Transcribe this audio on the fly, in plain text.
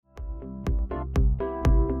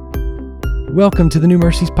Welcome to the New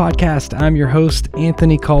Mercies Podcast. I'm your host,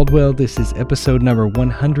 Anthony Caldwell. This is episode number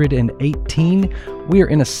 118. We are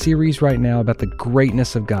in a series right now about the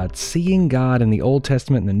greatness of God, seeing God in the Old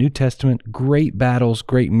Testament and the New Testament, great battles,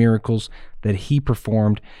 great miracles that He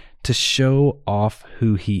performed to show off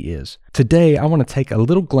who He is. Today, I want to take a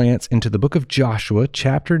little glance into the book of Joshua,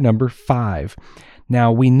 chapter number 5. Now,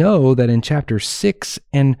 we know that in chapter 6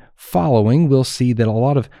 and following, we'll see that a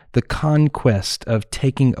lot of the conquest of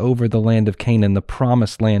taking over the land of Canaan, the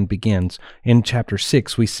promised land, begins. In chapter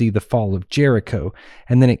 6, we see the fall of Jericho,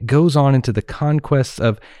 and then it goes on into the conquests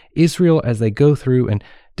of Israel as they go through and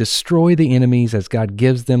destroy the enemies as God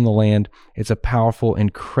gives them the land. It's a powerful,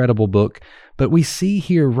 incredible book. But we see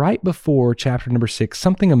here right before chapter number 6,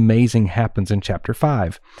 something amazing happens in chapter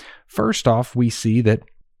 5. First off, we see that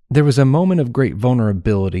there was a moment of great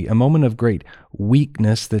vulnerability, a moment of great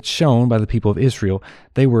weakness that's shown by the people of Israel.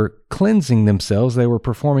 They were cleansing themselves. They were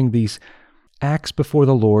performing these acts before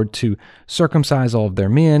the Lord to circumcise all of their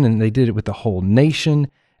men, and they did it with the whole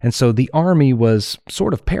nation. And so the army was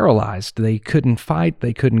sort of paralyzed. They couldn't fight.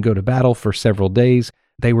 They couldn't go to battle for several days.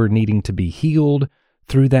 They were needing to be healed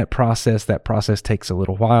through that process. That process takes a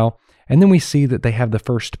little while. And then we see that they have the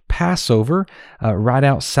first Passover right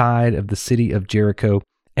outside of the city of Jericho.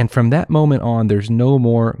 And from that moment on, there's no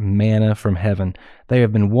more manna from heaven. They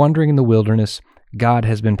have been wandering in the wilderness. God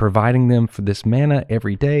has been providing them for this manna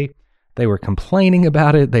every day. They were complaining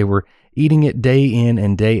about it. They were eating it day in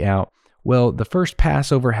and day out. Well, the first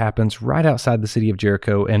Passover happens right outside the city of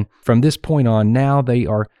Jericho. And from this point on, now they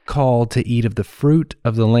are called to eat of the fruit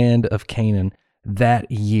of the land of Canaan that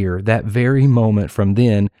year. That very moment from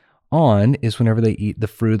then on is whenever they eat the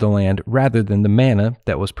fruit of the land rather than the manna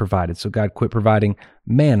that was provided. So God quit providing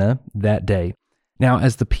manna that day. Now,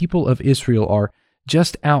 as the people of Israel are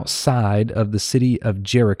just outside of the city of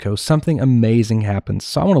Jericho, something amazing happens.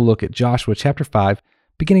 So I want to look at Joshua chapter 5,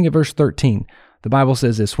 beginning at verse 13. The Bible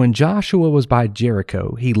says this: "When Joshua was by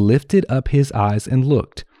Jericho, he lifted up his eyes and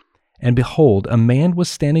looked. And behold, a man was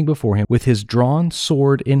standing before him with his drawn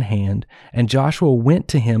sword in hand. And Joshua went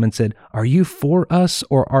to him and said, 'Are you for us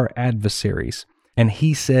or our adversaries?' And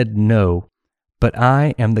he said, 'No, but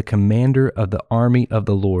I am the commander of the army of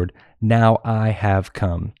the Lord. Now I have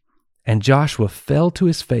come.' And Joshua fell to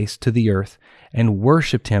his face to the earth and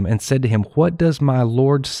worshipped him and said to him, 'What does my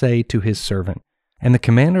Lord say to his servant?' And the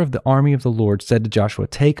commander of the army of the Lord said to Joshua,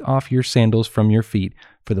 'Take off your sandals from your feet,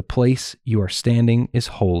 for the place you are standing is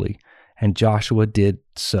holy.' And Joshua did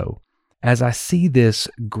so." As I see this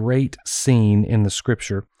great scene in the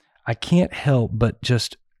scripture, I can't help but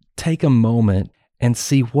just take a moment and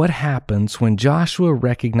see what happens when Joshua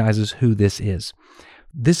recognizes who this is.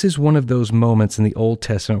 This is one of those moments in the Old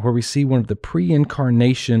Testament where we see one of the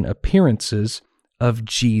pre-incarnation appearances of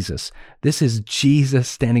Jesus. This is Jesus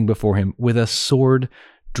standing before him with a sword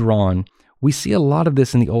drawn. We see a lot of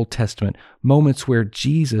this in the Old Testament, moments where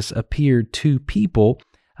Jesus appeared to people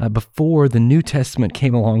before the New Testament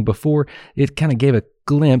came along, before it kind of gave a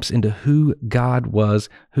glimpse into who God was,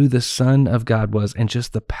 who the Son of God was, and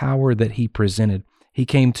just the power that he presented. He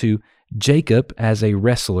came to Jacob as a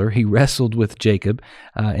wrestler. He wrestled with Jacob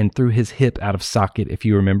and threw his hip out of socket, if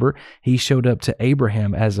you remember. He showed up to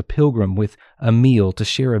Abraham as a pilgrim with a meal, to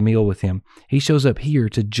share a meal with him. He shows up here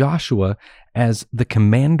to Joshua as the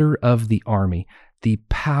commander of the army. The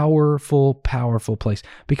powerful, powerful place.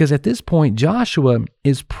 Because at this point, Joshua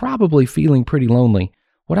is probably feeling pretty lonely.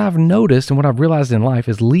 What I've noticed and what I've realized in life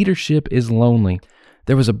is leadership is lonely.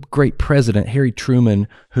 There was a great president, Harry Truman,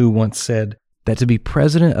 who once said that to be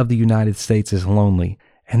president of the United States is lonely.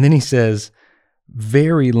 And then he says,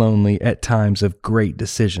 very lonely at times of great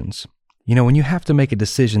decisions. You know, when you have to make a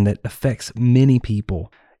decision that affects many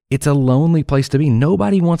people, it's a lonely place to be.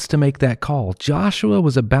 Nobody wants to make that call. Joshua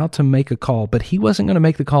was about to make a call, but he wasn't going to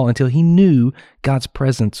make the call until he knew God's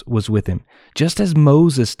presence was with him. Just as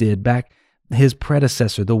Moses did back, his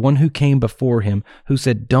predecessor, the one who came before him, who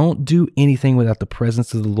said, "Don't do anything without the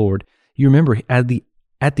presence of the Lord." You remember at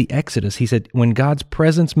the Exodus, he said, when God's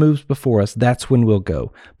presence moves before us, that's when we'll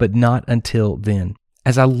go, but not until then.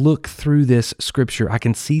 As I look through this scripture, I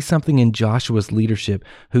can see something in Joshua's leadership,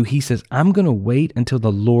 who he says, "I'm going to wait until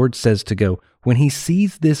the Lord says to go." When he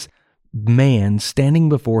sees this man standing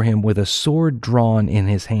before him with a sword drawn in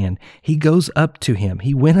his hand, he goes up to him.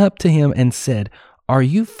 He went up to him and said, "Are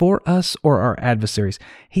you for us or our adversaries?"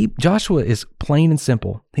 Joshua is plain and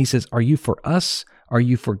simple. He says, "Are you for us? Are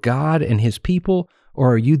you for God and his people?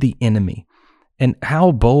 Or are you the enemy?" And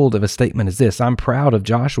how bold of a statement is this? I'm proud of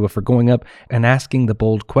Joshua for going up and asking the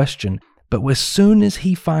bold question. But as soon as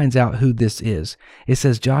he finds out who this is, it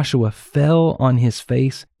says Joshua fell on his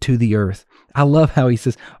face to the earth. I love how he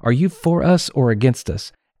says, are you for us or against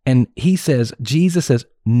us? And Jesus says,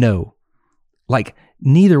 no. Like,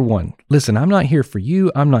 neither one. Listen, I'm not here for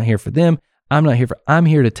you. I'm not here for them. I'm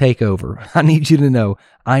here to take over. I need you to know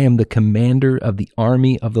I am the commander of the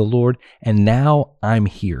army of the Lord, and now I'm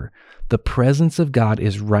here. The presence of God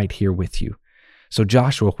is right here with you. So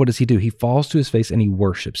Joshua, what does he do? He falls to his face and he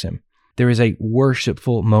worships him. There is a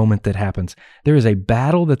worshipful moment that happens. There is a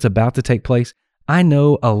battle that's about to take place. I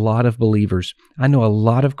know a lot of believers. I know a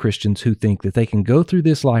lot of Christians who think that they can go through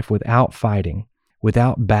this life without fighting,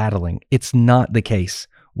 without battling. It's not the case.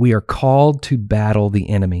 We are called to battle the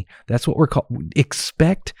enemy. That's what we're called.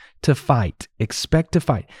 Expect to fight. Expect to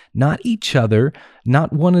fight. Not each other,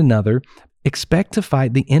 not one another. Expect to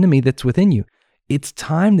fight the enemy that's within you. It's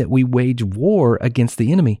time that we wage war against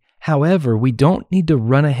the enemy. However, we don't need to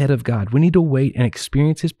run ahead of God. We need to wait and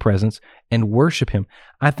experience his presence and worship him.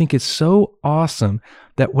 I think it's so awesome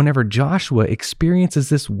that whenever Joshua experiences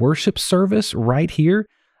this worship service right here,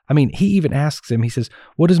 he even asks him, he says,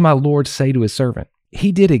 what does my Lord say to his servant?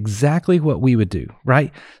 He did exactly what we would do,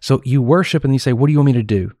 right? So you worship and you say, what do you want me to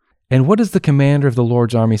do? And what does the commander of the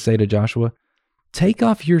Lord's army say to Joshua? Take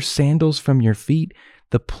off your sandals from your feet.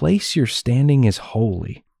 The place you're standing is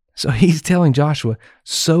holy. So he's telling Joshua,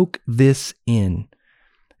 soak this in.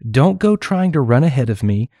 Don't go trying to run ahead of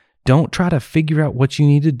me. Don't try to figure out what you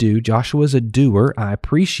need to do. Joshua's a doer. I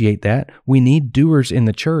appreciate that. We need doers in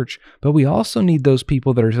the church, but we also need those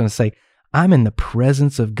people that are going to say, I'm in the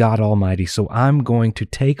presence of God Almighty, so I'm going to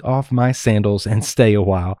take off my sandals and stay a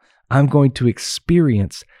while. I'm going to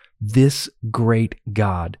experience this great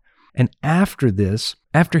God. And after this,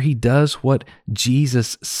 after he does what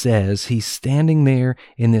Jesus says, he's standing there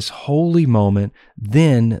in this holy moment,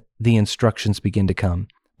 then the instructions begin to come.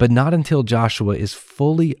 But not until Joshua is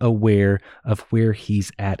fully aware of where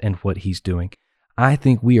he's at and what he's doing. I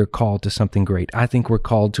think we are called to something great. I think we're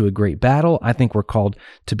called to a great battle. I think we're called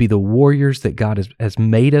to be the warriors that God has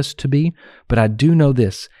made us to be. But I do know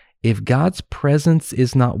this, if God's presence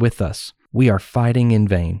is not with us, we are fighting in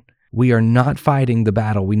vain. We are not fighting the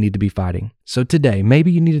battle we need to be fighting. So today,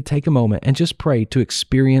 maybe you need to take a moment and just pray to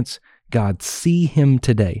experience God. See him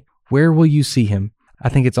today. Where will you see him? I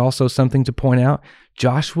think it's also something to point out.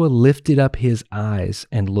 Joshua lifted up his eyes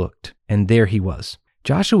and looked, and there he was.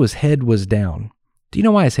 Joshua's head was down. Do you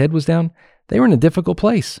know why his head was down? They were in a difficult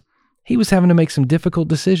place. He was having to make some difficult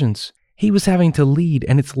decisions. He was having to lead,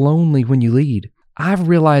 and it's lonely when you lead. I've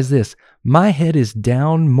realized this. My head is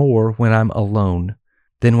down more when I'm alone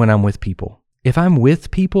than when I'm with people. If I'm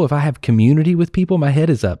with people, if I have community with people, my head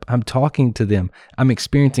is up. I'm talking to them. I'm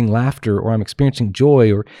experiencing laughter, or I'm experiencing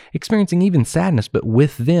joy, or experiencing even sadness, but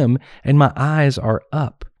with them, and my eyes are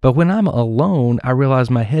up. But when I'm alone, I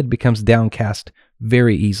realize my head becomes downcast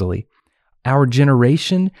very easily. Our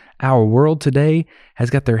generation, our world today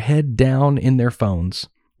has got their head down in their phones.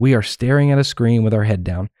 We are staring at a screen with our head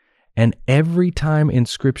down. And every time in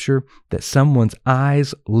Scripture that someone's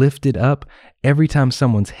eyes lifted up, every time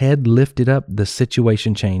someone's head lifted up, the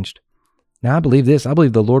situation changed. Now, I believe this. I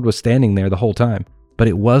believe the Lord was standing there the whole time. But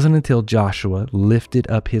it wasn't until Joshua lifted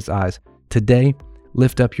up his eyes. Today,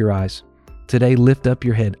 lift up your eyes. Today, lift up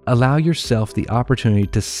your head. Allow yourself the opportunity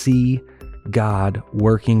to see God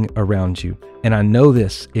working around you. And I know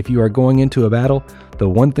this, if you are going into a battle, the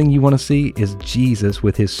one thing you want to see is Jesus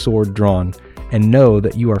with his sword drawn, and know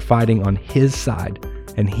that you are fighting on his side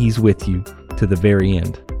and he's with you to the very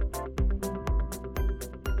end.